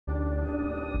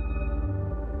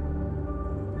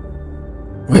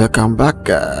Welcome back,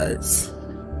 guys.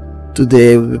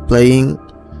 Today we'll be playing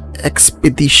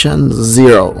Expedition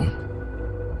Zero.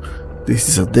 This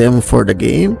is a demo for the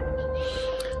game.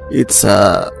 It's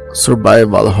a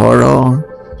survival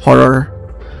horror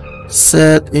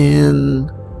set in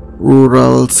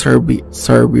rural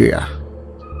Siberia.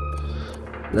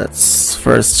 Let's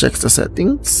first check the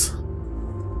settings.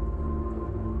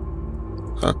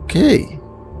 Okay.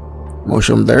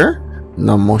 Motion blur?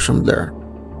 No motion blur.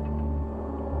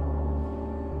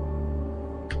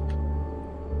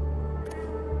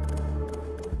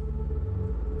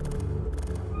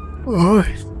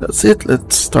 Alright, that's it.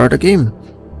 Let's start the game.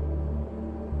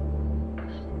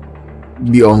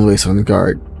 Be always on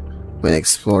guard when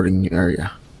exploring new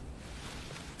area.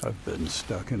 I've been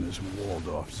stuck in this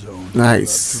walled-off zone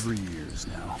Nice. for about 3 years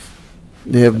now.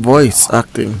 They have voice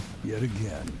acting. Yet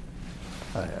again,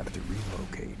 I have to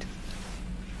relocate.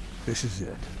 This is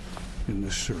it. In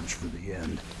the search for the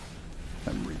end,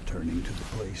 I'm returning to the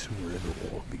place where it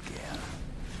all began.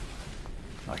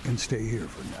 I can stay here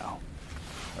for now.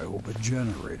 I hope a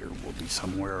generator will be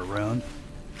somewhere around.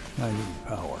 I need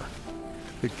power.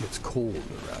 It gets cold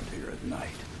around here at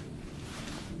night.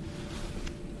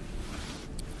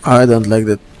 I don't like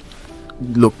that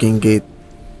looking gate.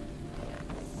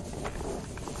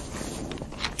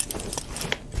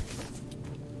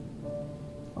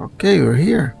 Okay, we're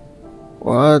here.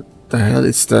 What the hell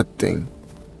is that thing?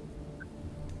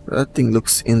 That thing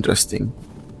looks interesting.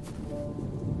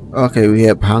 Okay, we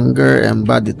have hunger and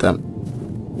body temp.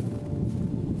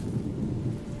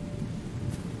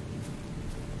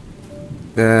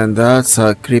 And that's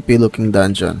a creepy looking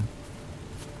dungeon.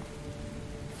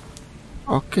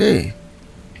 Okay.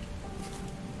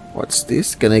 What's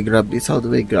this? Can I grab this? How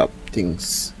do I grab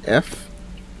things? F?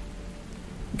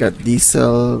 Got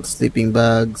diesel, sleeping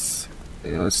bags.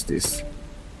 What's this?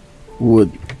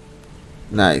 Wood.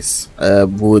 Nice. I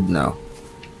have wood now.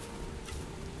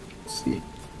 Let's see.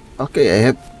 Okay,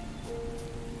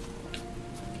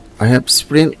 I have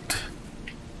sprint.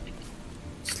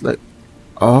 It's like,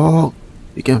 oh,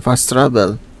 you can fast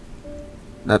travel.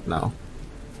 Not now.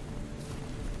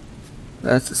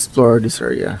 Let's explore this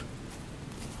area.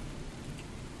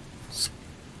 It's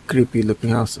creepy looking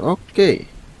house. Okay.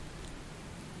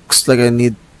 Looks like I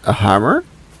need a hammer.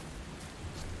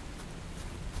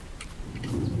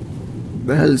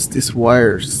 The hell is this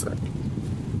wires?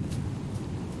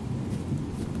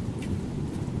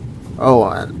 Oh,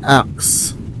 an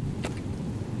axe.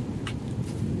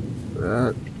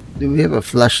 Do we have a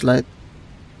flashlight?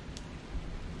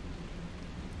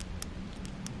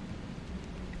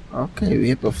 Okay, we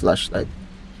have a flashlight.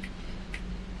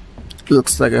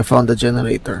 Looks like I found a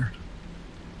generator.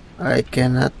 I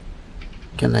cannot.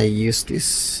 Can I use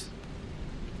this?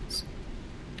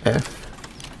 F.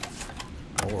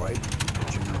 Alright,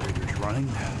 the generator's running.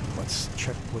 Let's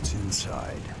check what's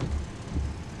inside.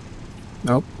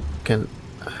 Nope. Can.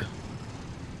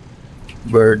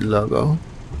 Bird logo.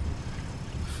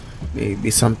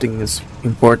 Maybe something is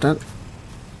important.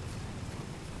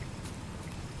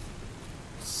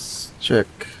 Let's check.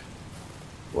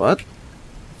 What?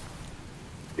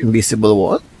 Invisible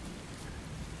what?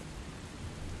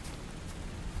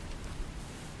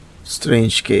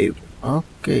 Strange cave.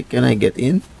 Okay, can I get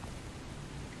in?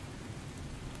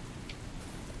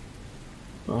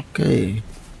 Okay.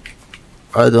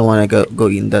 I don't want to go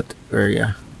in that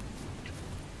area.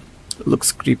 It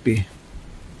looks creepy.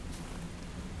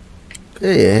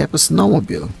 Okay, I have a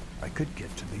snowmobile. I could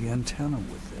get to the antenna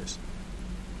with this.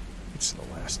 It's the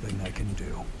last thing I can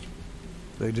do.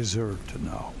 They deserve to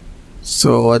know.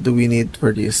 So what do we need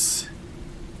for this?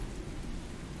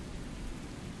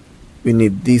 We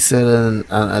need diesel and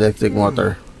electric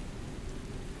motor.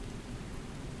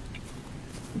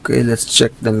 Okay, let's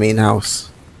check the main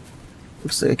house.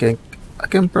 Looks like I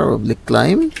can probably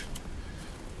climb.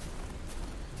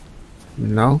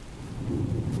 No.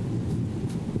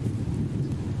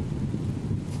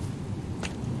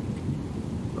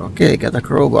 Okay, got a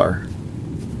crowbar.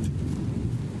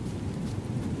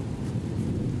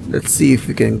 Let's see if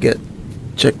we can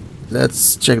check.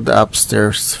 Let's check the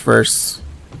upstairs first.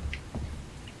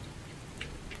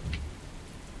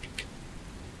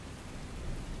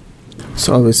 It's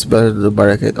always better to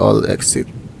barricade all exit.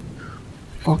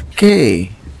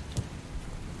 Okay.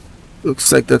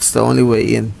 Looks like that's the only way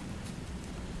in.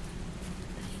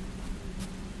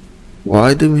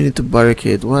 Why do we need to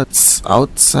barricade? What's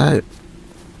outside?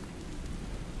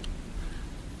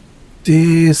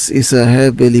 This is a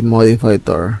heavily modified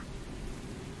door.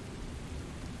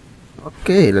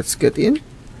 Okay, let's get in.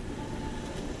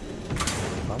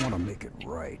 If I want to make it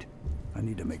right, I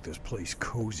need to make this place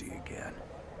cozy again.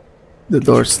 The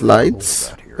door It's really cold slides.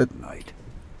 out here But at night.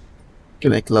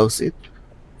 can I close it?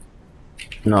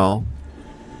 No.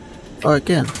 Oh, I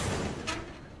can.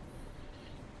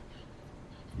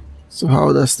 So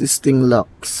how does this thing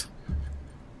locks?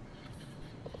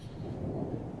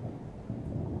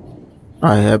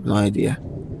 I have no idea.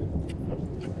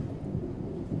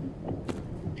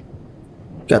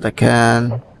 Got a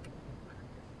can.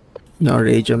 No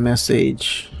radio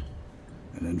message.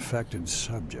 An infected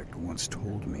subject once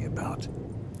told me about...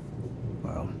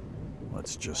 Well,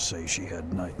 let's just say she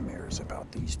had nightmares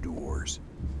about these doors.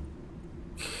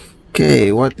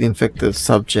 Okay, what infected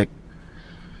subject?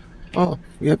 Oh,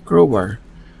 we have crowbar.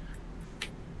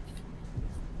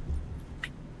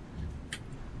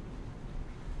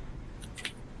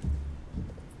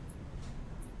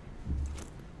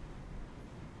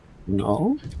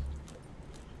 No.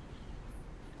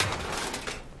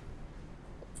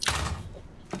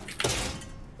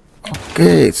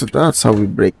 Okay, so that's how we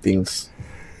break things.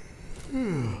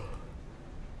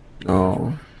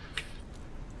 No.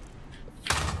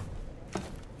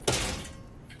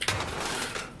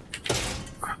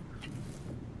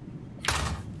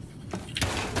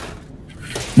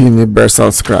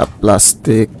 Universal scrap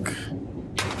plastic.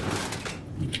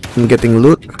 I'm getting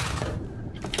loot.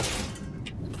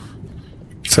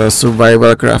 It's a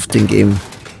survival crafting game.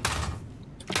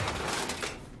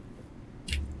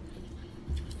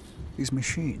 These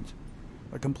machines,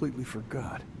 I completely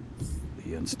forgot.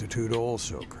 The Institute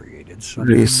also created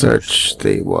something Research useful.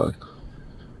 table.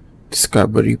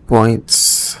 Discovery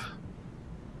points.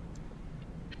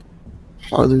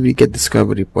 How do we get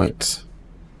discovery points?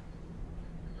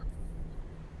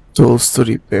 Tools to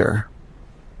repair.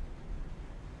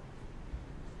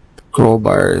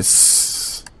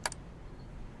 Crowbars.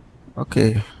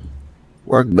 Okay.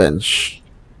 Workbench.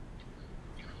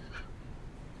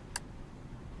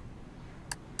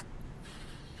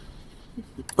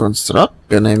 Construct.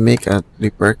 Can I make a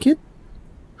repair kit?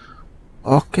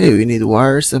 Okay, we need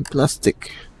wires and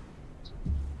plastic.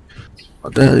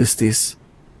 What the hell is this?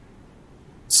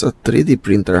 It's a 3D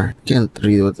printer. Can't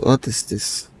read what is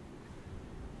this?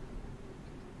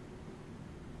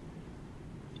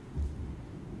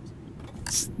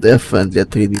 It's definitely a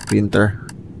 3D printer.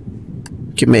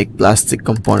 Can make plastic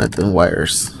component and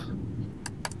wires.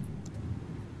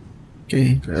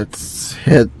 Okay, let's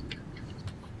head.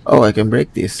 Oh, I can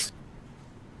break this.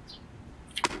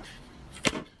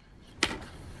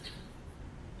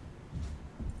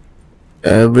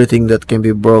 Everything that can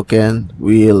be broken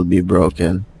will be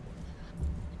broken.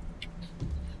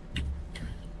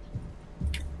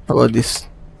 How about this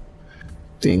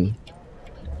thing?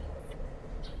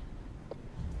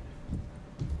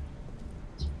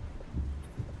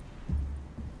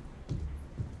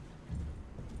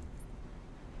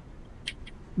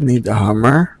 Need a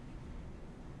hammer?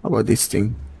 How about this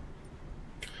thing?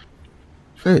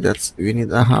 Okay, we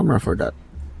need a hammer for that.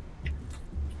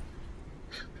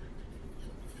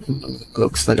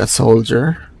 Looks like a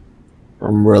soldier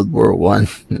from World War I,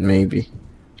 maybe.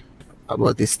 How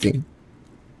about this thing?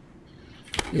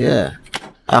 Yeah,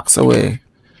 axe away.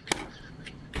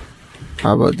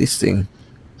 How about this thing?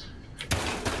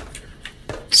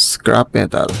 Scrap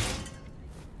metal.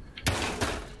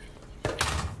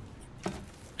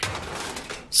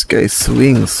 This guy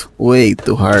swings way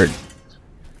too hard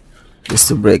just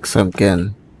to break some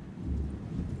can.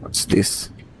 What's this?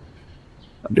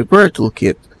 A repair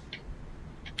toolkit.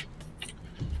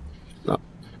 No,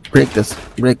 break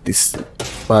this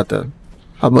bottle.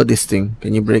 How about this thing?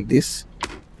 Can you break this?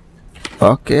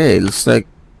 Okay, looks like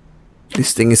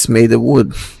this thing is made of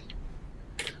wood.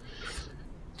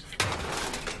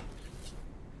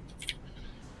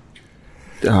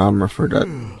 The hammer for that.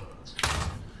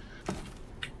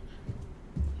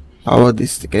 How about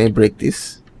this? Can I break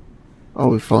this? Oh,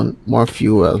 we found more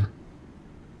fuel.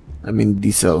 I mean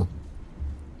diesel.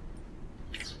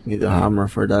 Need a hammer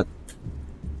for that.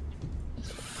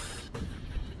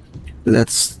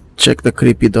 Let's check the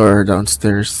creepy door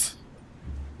downstairs.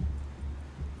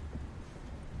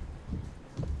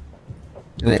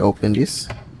 Can I open this?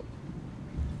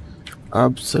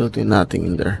 Absolutely nothing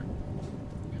in there.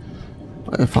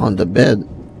 I found the bed.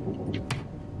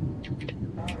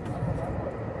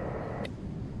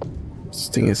 This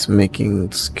thing is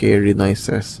making scary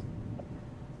noises.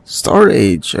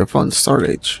 Storage! I found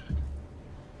storage.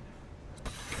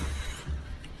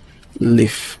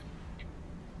 Leaf.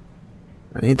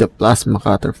 I need a plasma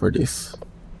cutter for this.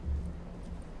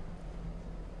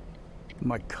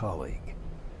 My colleague.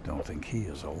 Don't think he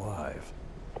is alive.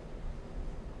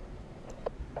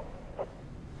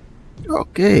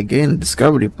 Okay, gain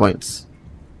discovery points.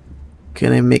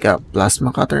 Can I make a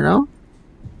plasma cutter now?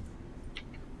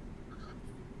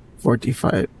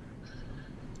 45.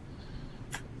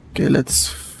 Okay, let's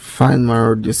find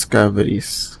more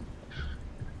discoveries.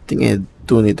 I think I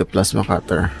do need a plasma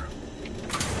cutter.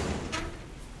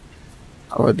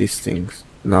 How are these things?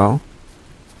 No?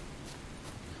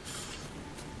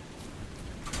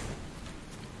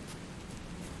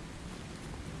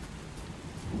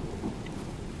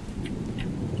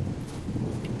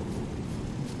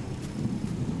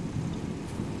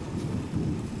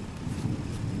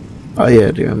 Oh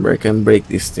yeah, remember I can break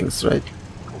these things, right?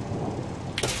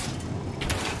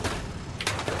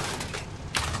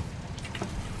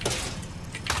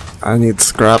 I need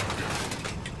scrap.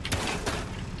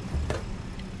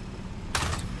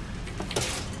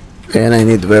 And I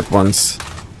need weapons.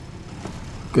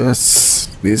 Because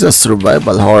this is a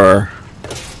survival horror.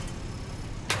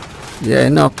 Yeah, I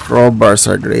know crowbars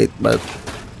are great, but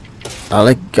I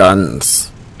like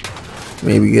guns.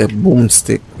 Maybe a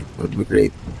boomstick would be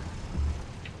great.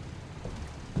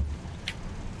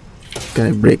 Can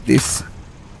I break this?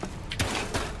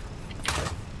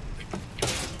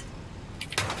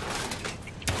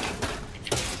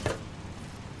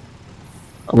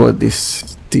 How about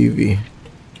this TV?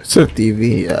 It's a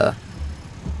TV,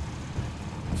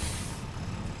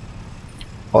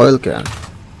 oil can.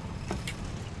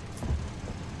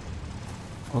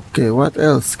 Okay, what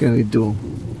else can we do?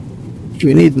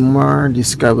 We need more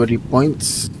discovery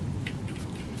points.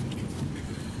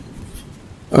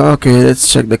 Okay,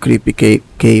 let's check the creepy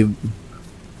cave.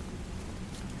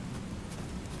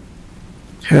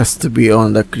 Has to be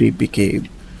on the creepy cave.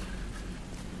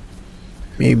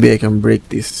 Maybe I can break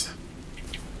this.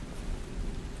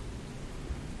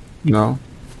 No?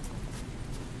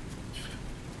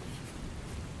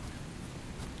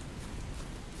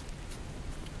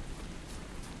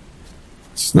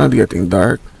 It's not getting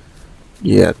dark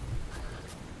yet.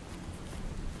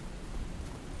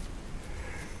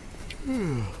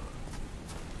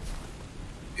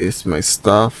 Is my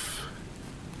stuff.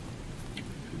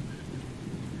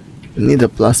 I need a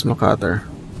plasma cutter.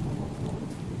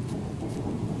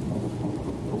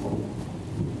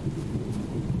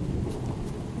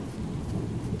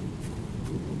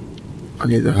 I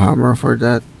need a hammer for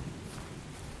that.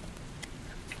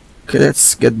 Okay,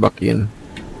 let's get back in.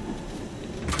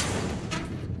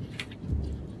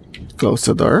 Close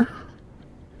the door.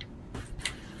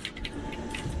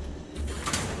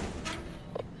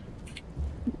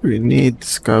 We need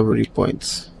discovery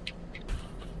points.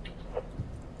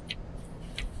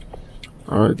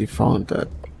 Already found that.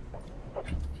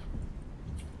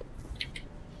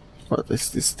 What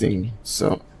is this thing?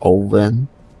 So, oven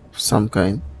of some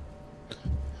kind.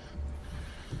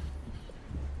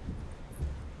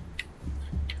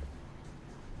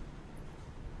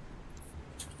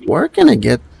 Where can I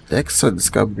get extra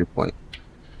discovery point?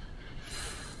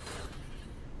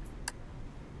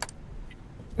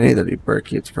 I need a repair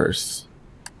kit first.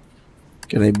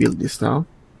 Can I build this now?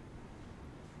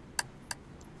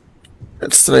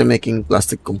 Let's try making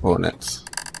plastic components.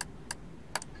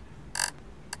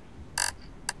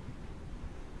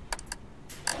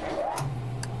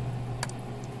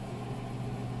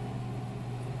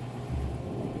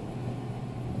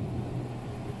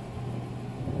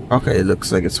 Okay, it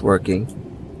looks like it's working.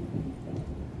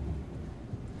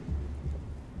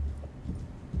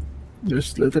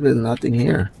 There's literally nothing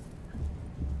here.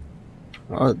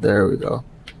 Oh, there we go.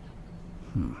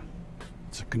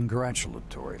 It's a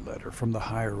congratulatory letter from the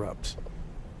higher-ups.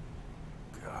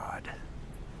 God.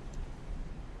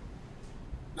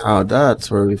 Oh, that's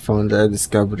where we found the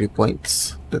discovery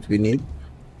points that we need.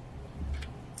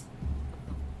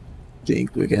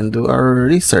 Think we can do our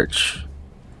research.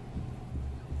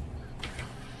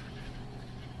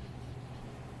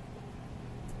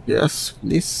 Yes,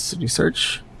 please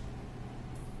research.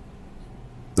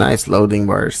 Nice loading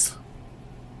bars.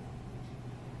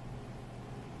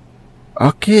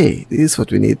 Okay, this is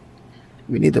what we need.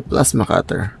 We need a plasma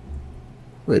cutter.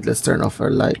 Wait, let's turn off our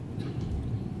light.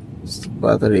 The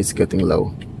battery is getting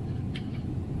low.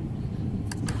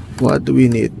 What do we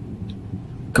need?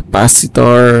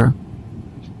 Capacitor,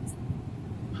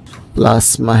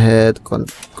 plasma head,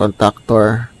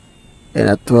 contactor, and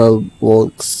a 12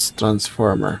 volts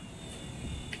transformer.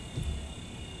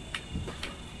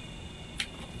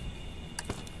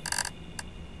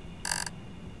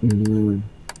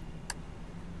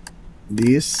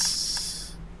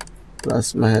 This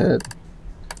plasma head,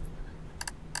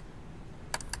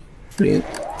 print,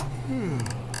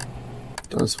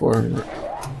 transformer,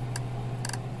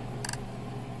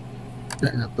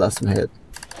 and a plasma head.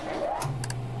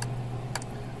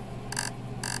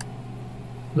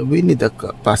 Do we need a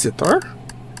capacitor?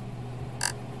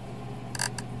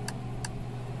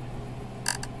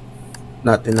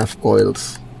 Not enough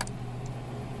coils.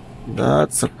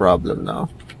 That's a problem now.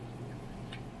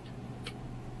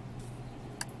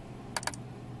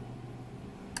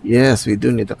 Yes, we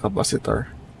do need a capacitor.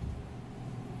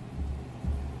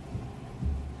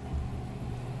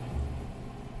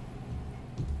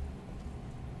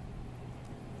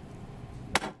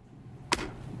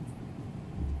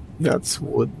 That's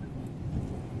wood.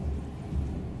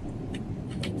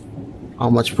 How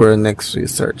much for the next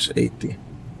research? 80.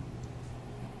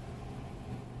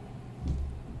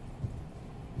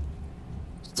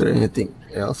 Is there anything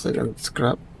else I can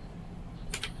scrap?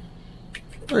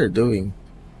 What are you doing?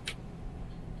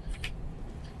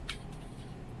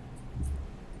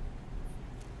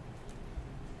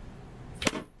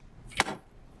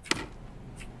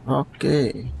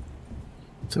 Okay.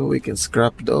 So we can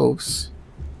scrap those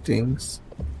things.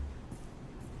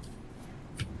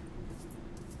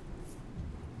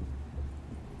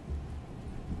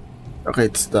 Okay,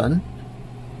 it's done.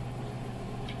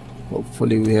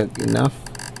 Hopefully we have enough.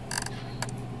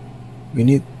 We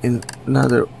need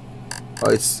another. Oh,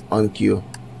 it's on cue.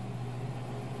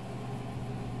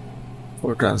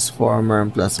 For transformer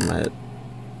and plasma head.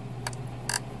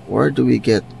 Where do we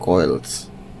get coils?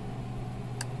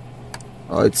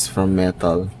 Oh, it's from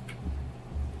metal.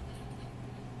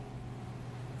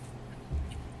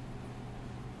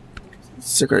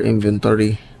 Let's check our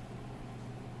inventory.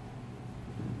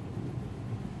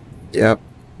 Yep,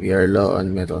 we are low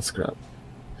on metal scrap.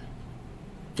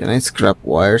 Can I scrap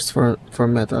wires for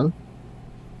metal?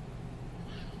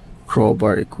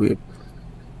 Crowbar equipped.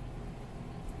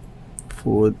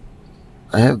 Food.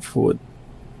 I have food.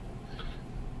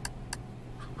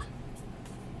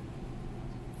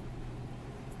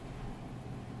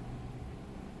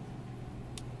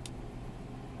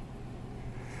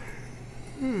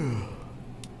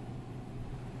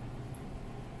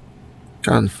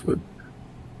 Canned food.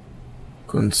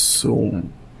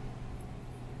 Consume.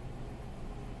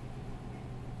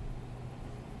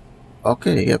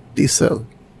 Okay, yep, diesel.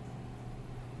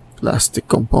 Plastic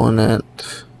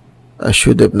component. I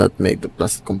should have not made the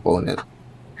plastic component.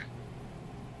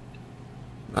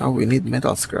 Now we need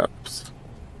metal scraps.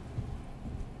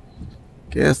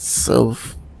 Guess I'll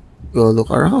go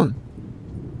look around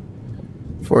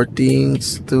for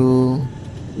things to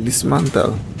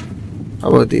dismantle. How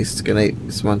about this? Can I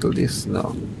dismantle this?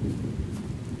 No.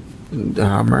 The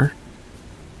hammer.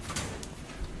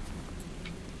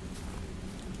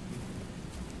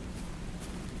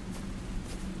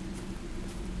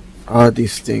 Ah,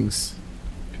 these things.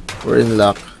 We're in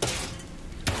luck.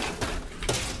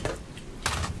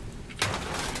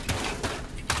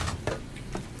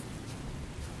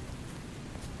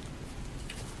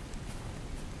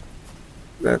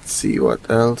 Let's see what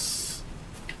else.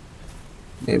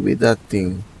 Maybe that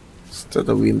thing. Is that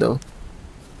a window?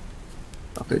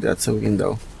 Okay, that's a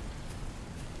window.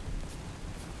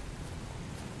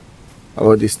 How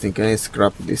about this thing? Can I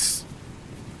scrap this?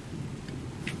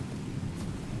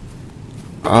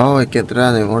 Oh, I can't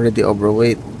run. I'm already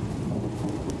overweight.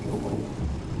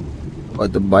 Oh,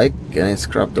 the bike? Can I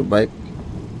scrap the bike?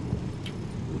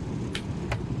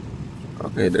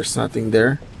 Okay, there's nothing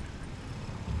there.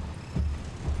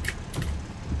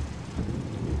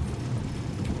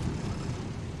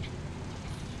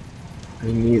 I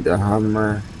need a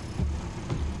hammer.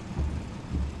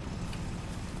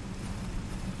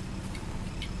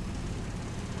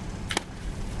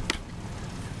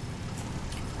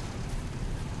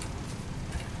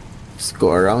 Let's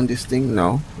go around this thing.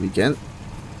 No, we can't.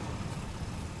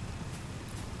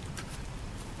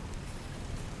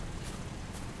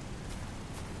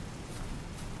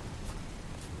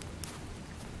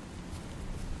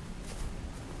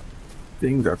 I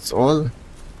think that's all.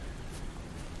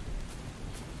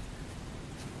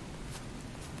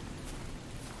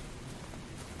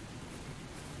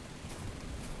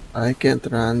 I can't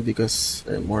run because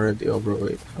I'm already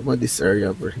overweight. How about this area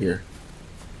over here?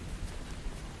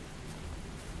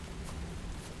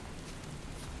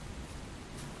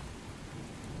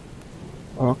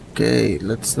 Okay,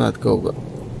 let's not go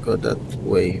that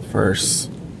way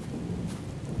first.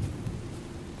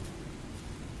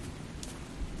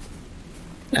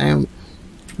 I'm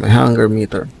my hunger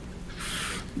meter.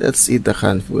 Let's eat the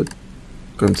canned food.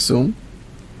 Consume.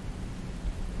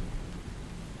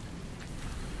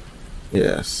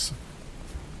 Yes.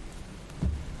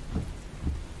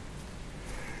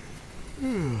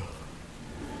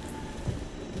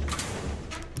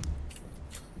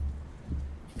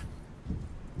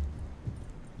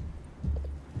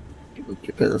 Look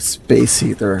at a space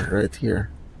heater right here.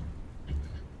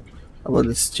 How about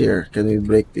this chair? Can we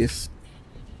break this?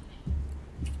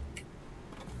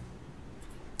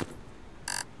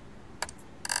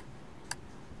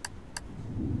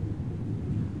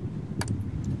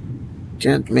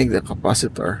 Can't make the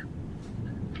capacitor.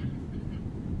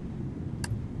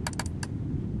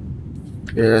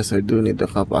 Yes, I do need the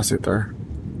capacitor.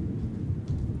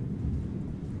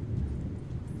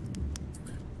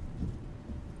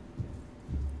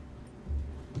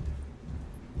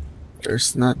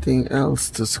 There's nothing else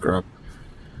to scrap.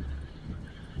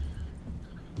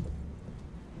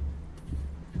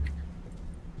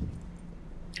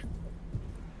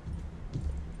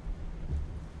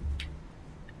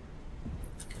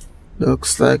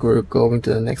 Looks like we're going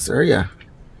to the next area.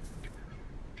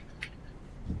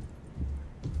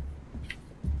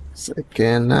 So I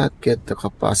cannot get the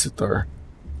capacitor.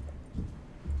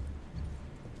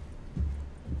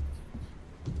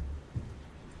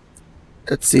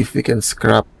 Let's see if we can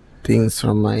scrap things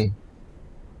from my...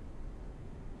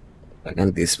 I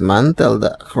can dismantle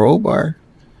the crowbar.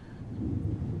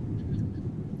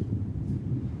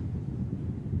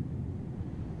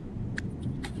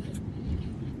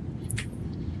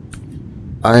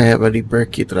 I have a repair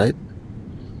kit, right?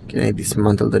 Can I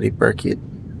dismantle the repair kit?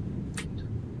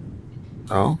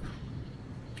 No.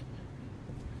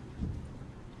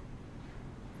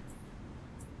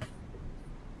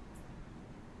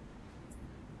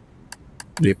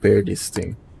 Repair this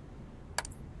thing.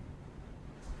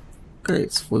 Okay,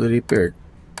 it's fully repaired.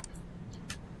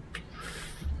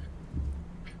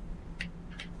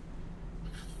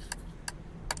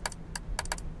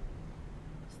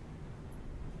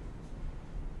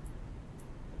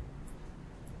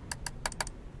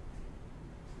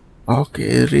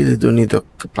 Okay, I really do need a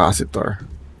capacitor.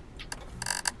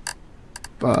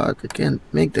 But I can't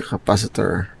make the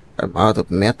capacitor. I'm out of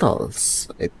metals,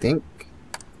 I think.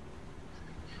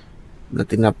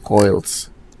 Not enough coils.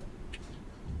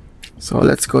 So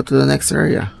let's go to the next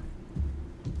area.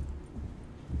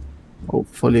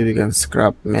 Hopefully we can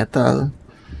scrap metal.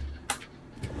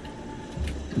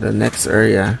 The next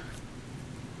area.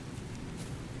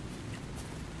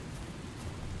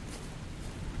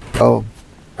 Oh,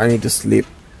 I need to sleep.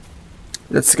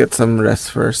 Let's get some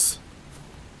rest first.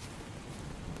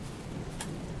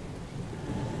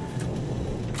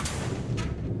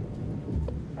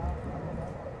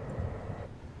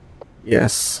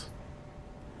 Yes.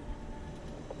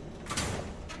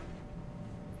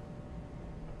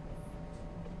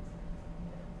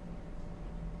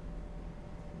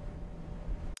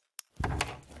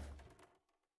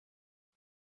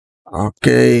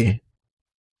 Okay.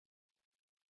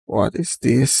 What is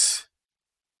this?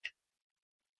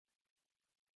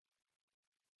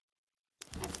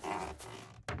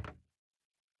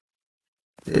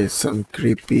 It's some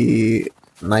creepy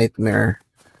nightmare.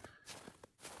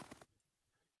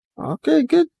 Okay,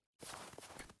 good.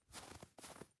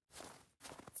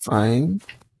 Fine.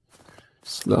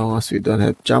 As long as we don't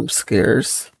have jump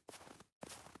scares.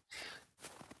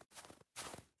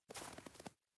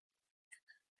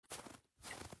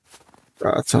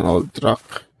 That's an old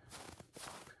truck.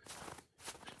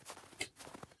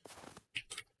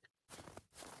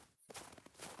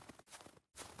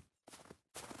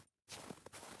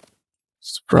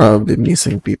 It's probably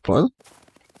missing people.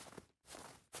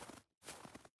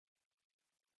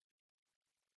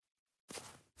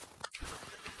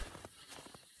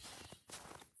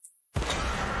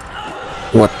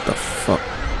 What the fuck?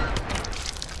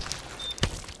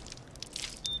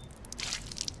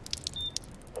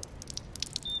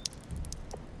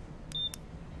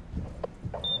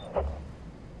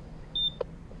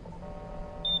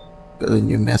 Got a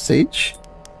new message.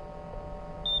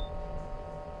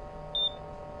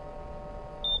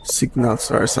 Signal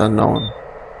source unknown.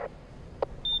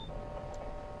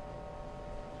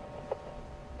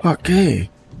 Okay.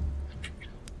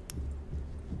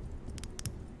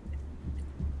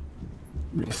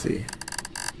 Let me see.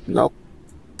 Nope.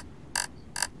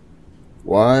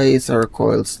 Why is our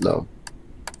coil slow?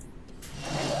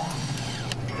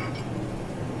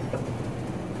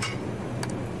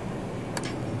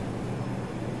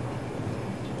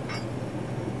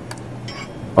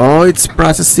 Oh, it's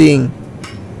processing.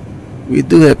 We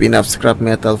do have enough scrap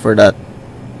metal for that.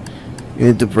 You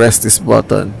need to press this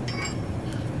button.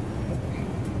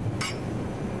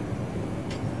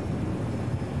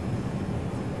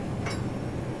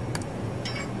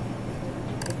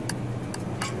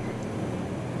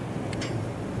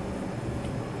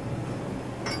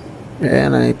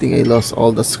 And I think I lost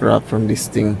all the scrap from this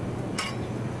thing.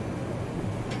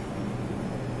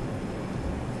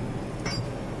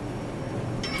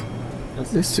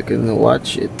 At least you can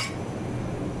watch it.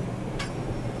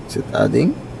 Is it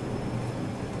adding?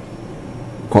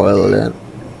 Coil length.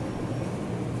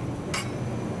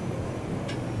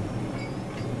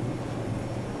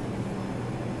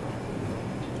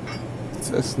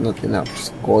 There's not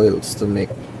enough coils to make.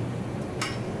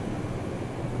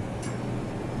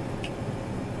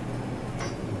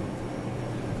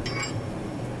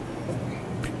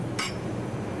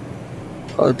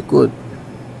 Oh, good.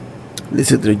 At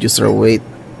least it reduces our weight.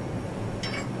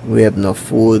 We have no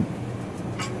food.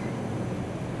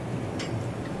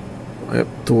 We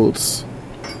have tools.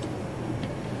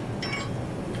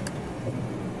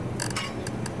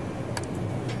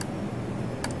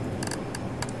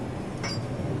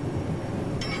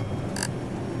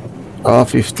 Oh,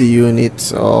 50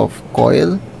 units of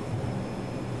coil.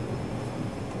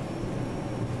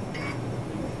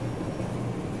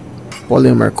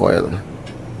 Polymer coil.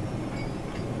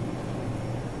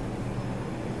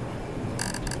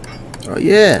 Oh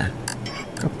yeah,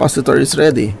 capacitor is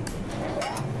ready.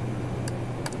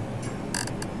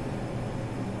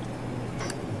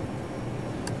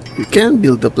 We can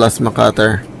build the plasma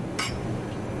cutter.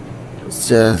 It's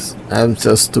just, I'm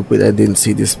so stupid I didn't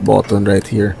see this button right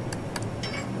here.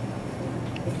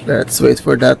 Let's wait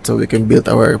for that so we can build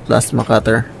our plasma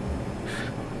cutter.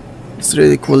 It's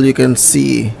really cool, you can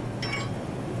see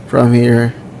from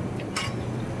here.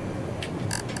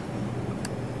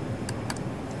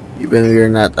 Even we are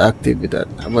not active with that.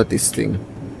 How about this thing?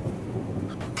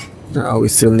 Now we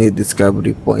still need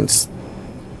discovery points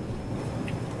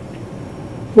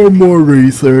for more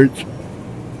research.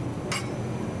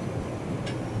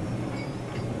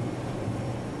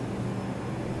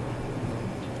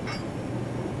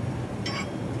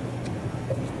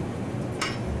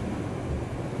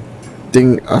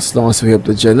 Think as long as we have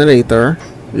the generator,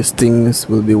 these things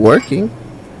will be working.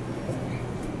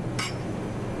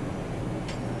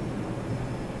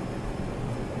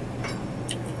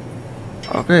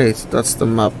 Okay, so that's the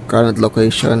map. Current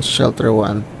location, shelter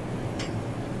 1.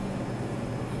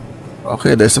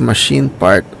 Okay, there's a machine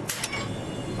part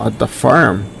at the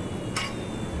farm.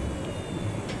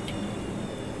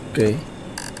 Okay.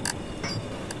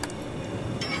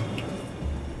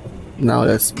 Now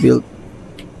let's build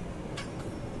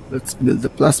the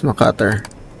plasma cutter.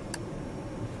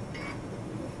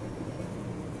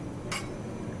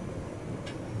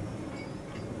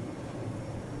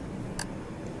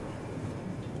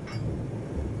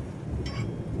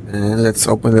 And let's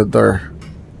open the door.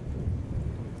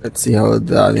 Let's see how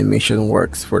the animation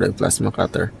works for the plasma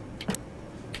cutter.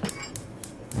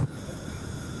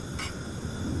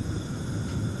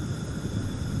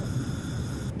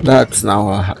 That's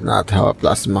now not how a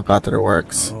plasma cutter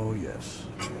works. Oh yes,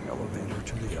 elevator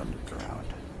to the underground,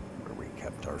 where we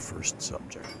kept our first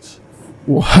subjects.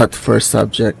 What first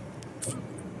subject?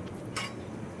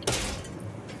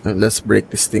 Let's break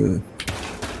this thing.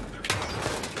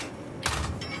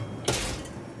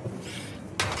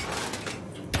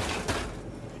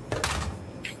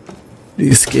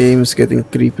 This game's getting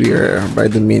creepier by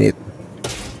the minute.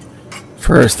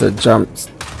 First, the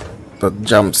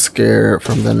jump scare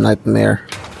from the nightmare.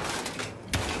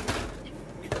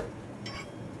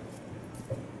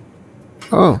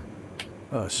 Oh,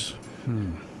 Us.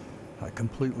 I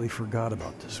completely forgot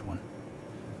about this one.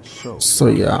 so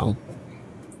young.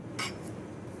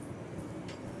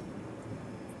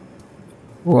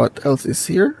 What else is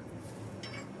here?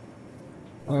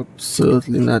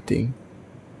 Absolutely nothing.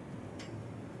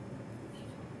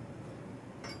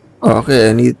 Okay,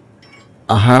 I need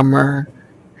a hammer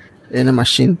and a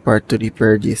machine part to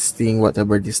repair this thing,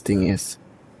 whatever this thing is.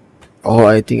 Oh,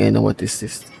 I think I know what this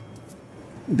is.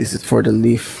 This is for the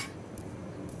leaf.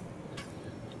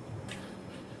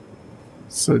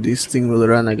 So this thing will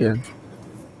run again.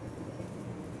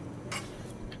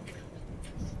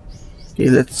 Okay,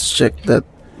 let's check that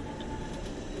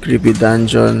creepy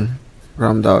dungeon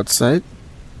from the outside.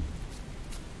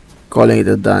 Calling it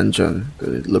a dungeon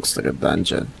because it looks like a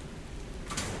dungeon.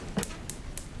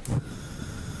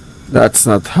 That's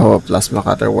not how a plasma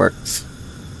cutter works.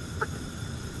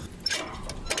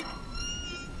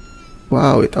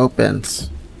 Wow, it opens.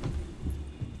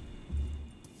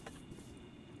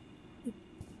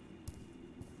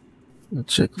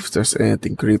 Let's check if there's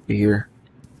anything creepy here.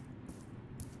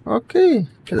 Okay,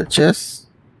 got a chest.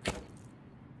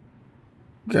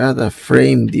 Got a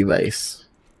frame device.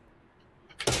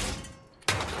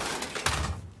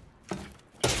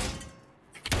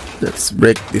 Let's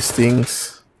break these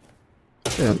things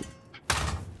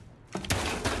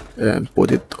and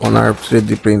put it on our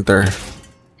 3D printer.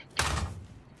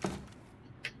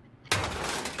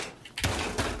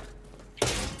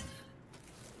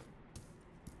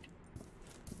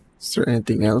 Is there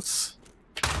anything else?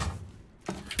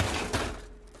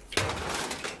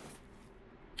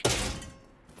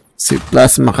 See,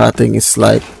 plasma cutting is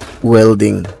like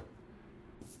welding.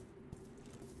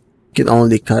 can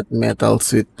only cut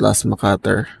metals with plasma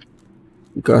cutter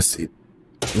because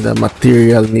the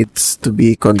material needs to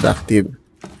be conductive.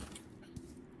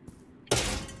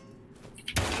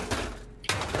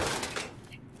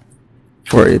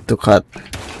 For it to cut.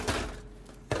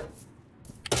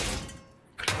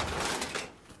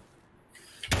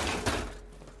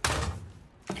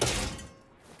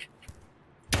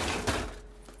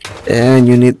 And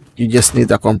you just need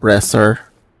a compressor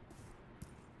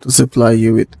to supply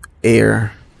you with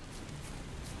air.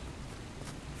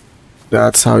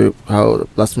 That's how the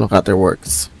plasma cutter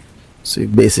works. So you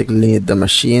basically need the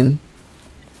machine,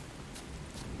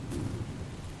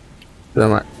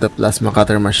 the plasma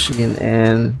cutter machine,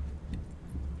 and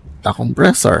a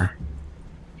compressor.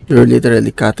 You're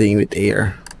literally cutting with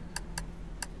air.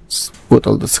 Just put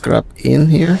all the scrap in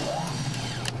here.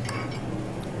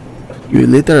 You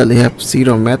literally have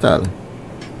zero metal.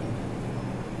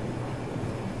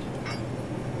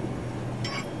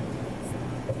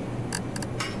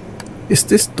 Is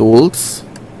this tools?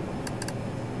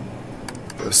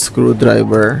 A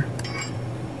screwdriver.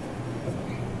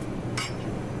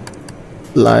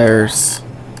 Pliers.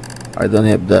 I don't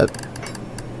have that.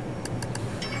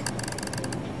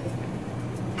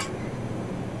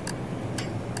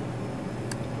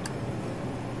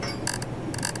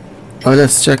 Oh,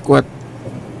 let's check what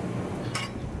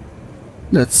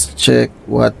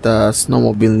the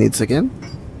snowmobile needs again.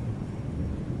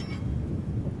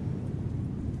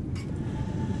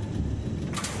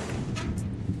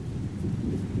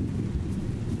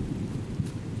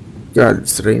 God,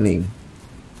 it's raining.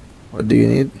 What do you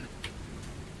need?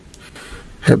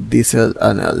 Have diesel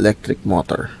and electric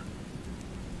motor.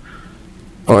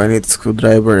 Oh, I need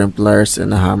screwdriver and pliers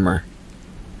and a hammer.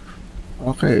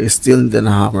 Okay, still need a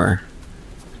hammer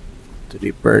to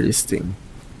repair this thing.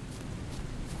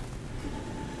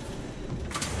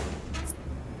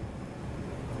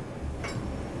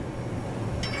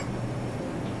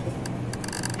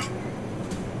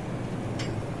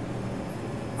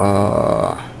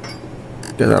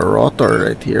 Get a rotor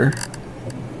right here.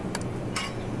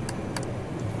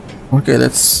 Okay,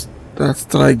 let's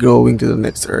try going to the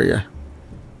next area.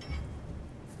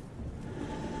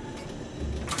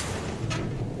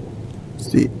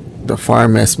 See, the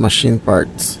farm has machine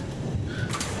parts,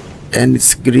 and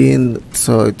it's green,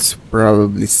 so it's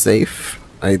probably safe,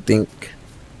 I think.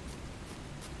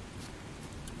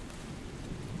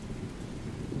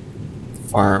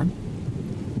 Farm.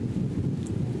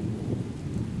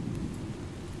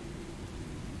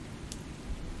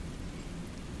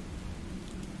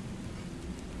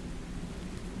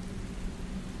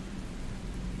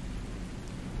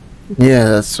 Yeah,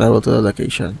 let's travel to the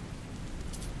location.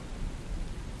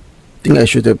 I think I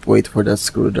should have waited for the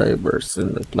screwdrivers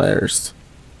and the pliers.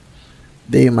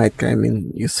 They might come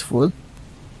in useful.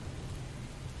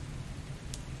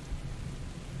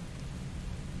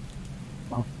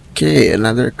 Okay,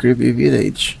 another creepy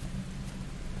village.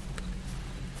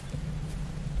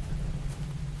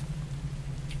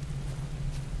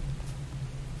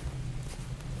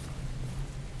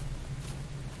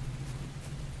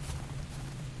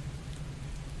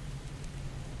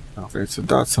 Okay, so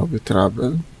that's how we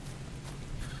travel.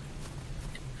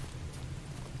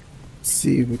 Let's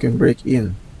see if we can break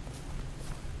in.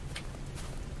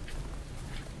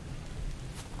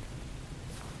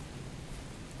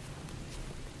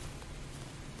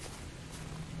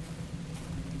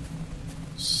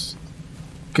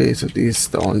 Okay, so this is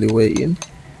the only way in.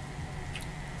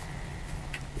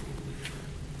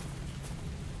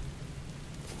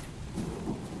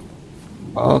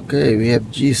 Okay, we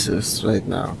have Jesus right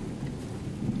now.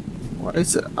 What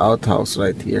is the outhouse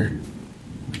right here?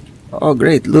 Oh,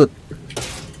 great, loot.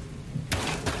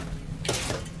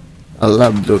 I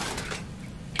love loot.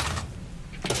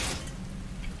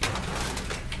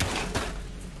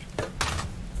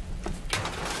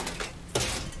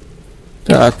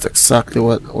 That's exactly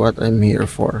what I'm here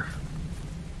for.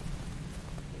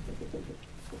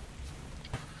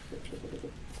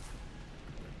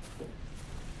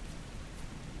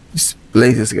 This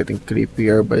place is getting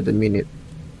creepier by the minute.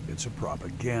 It's a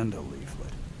propaganda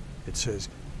leaflet. It says,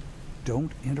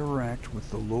 "Don't interact with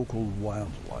the local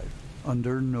wildlife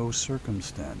under no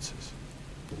circumstances."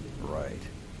 Right,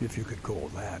 if you could call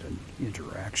that an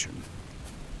interaction.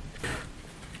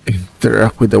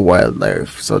 Interact with the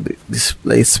wildlife. So this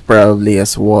place probably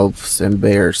has wolves and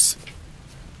bears.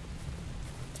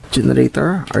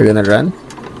 Generator, are you gonna run?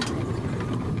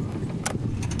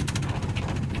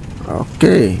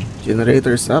 Okay,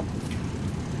 generator's up.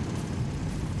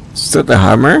 Is that a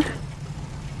hammer?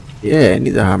 Yeah, I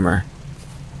need a hammer.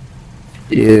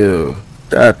 Ew,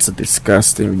 that's a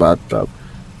disgusting bathtub.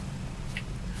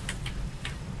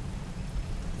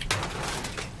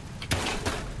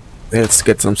 Let's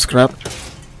get some scrap.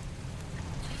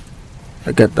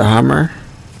 I got the hammer.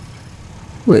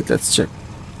 Wait, let's check.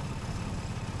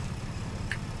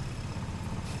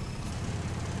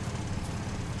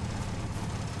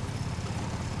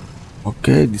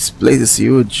 Okay, this place is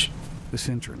huge. This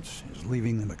entrance is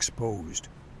leaving them exposed.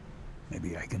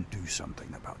 Maybe I can do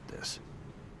something about this.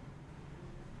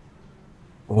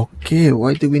 Okay,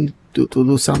 why do we need to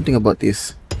do something about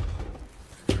this?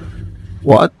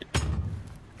 What?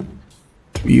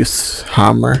 Use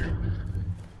hammer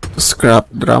to scrap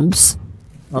drums?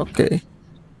 Okay.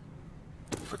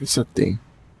 What is that thing?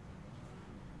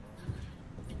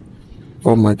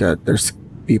 Oh my god, there's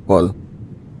people.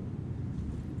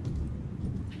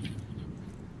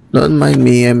 Don't mind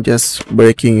me, I'm just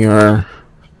cleaning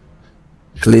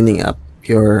up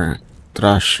your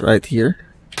trash right here.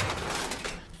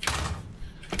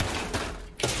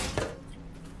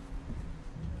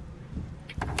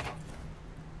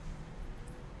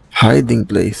 Hiding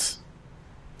place.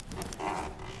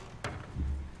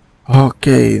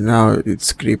 Okay, now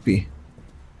it's creepy.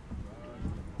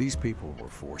 These people were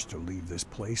forced to leave this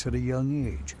place at a young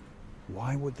age.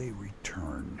 Why would they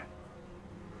return?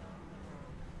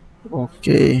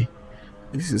 Okay,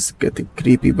 this is getting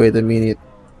creepy by the minute.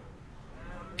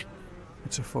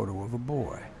 It's a photo of a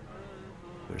boy.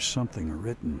 There's something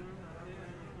written.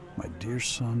 My dear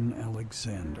son,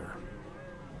 Alexander.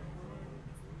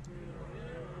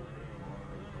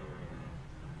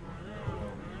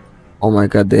 Oh my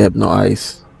god, they have no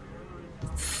eyes.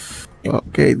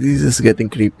 Okay, this is getting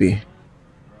creepy.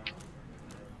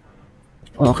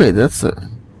 Okay, that's a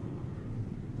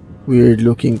weird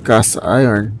looking cast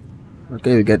iron.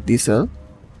 Okay, we got diesel.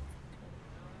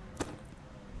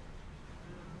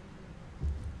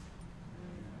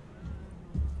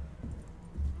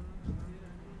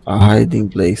 A hiding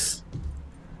place.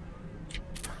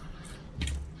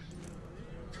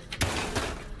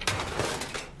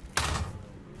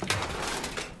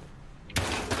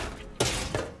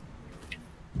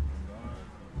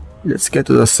 Let's get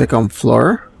to the second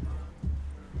floor.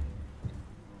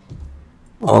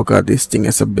 Oh god, this thing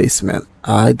is a basement.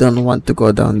 I don't want to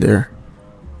go down there.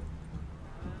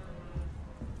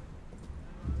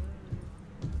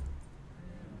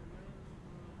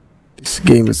 This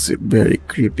game is very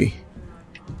creepy.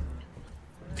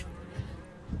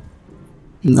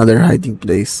 Another hiding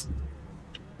place.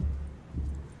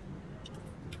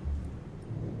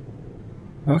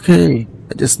 Okay,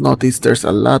 I just noticed there's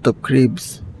a lot of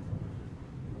cribs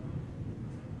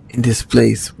in this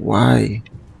place. Why?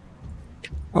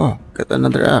 Oh, got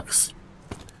another axe.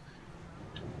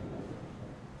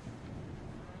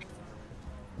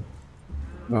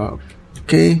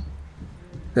 Okay,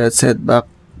 let's head back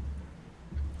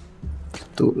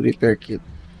to repair kit.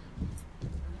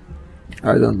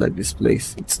 I don't like this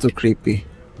place. It's too creepy.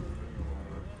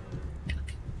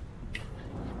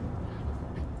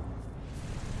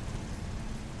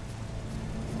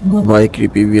 Bye-bye,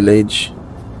 creepy village.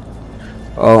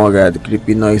 Oh my god,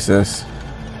 creepy noises.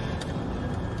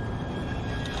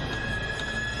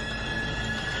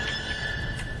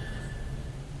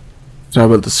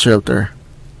 Travel to shelter.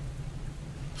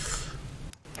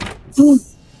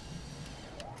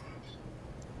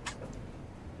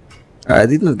 I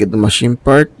did not get the machine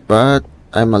part, but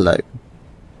I'm alive.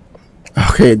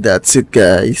 Okay, that's it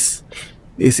guys.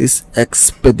 This is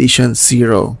Expedition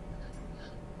 0.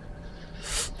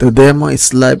 The demo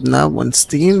is live now on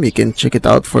Steam. You can check it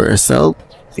out for yourself.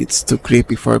 It's too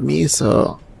creepy for me,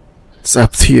 so it's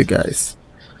up to you guys.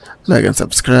 Like and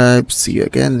subscribe. See you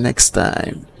again next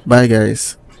time. Bye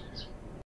guys.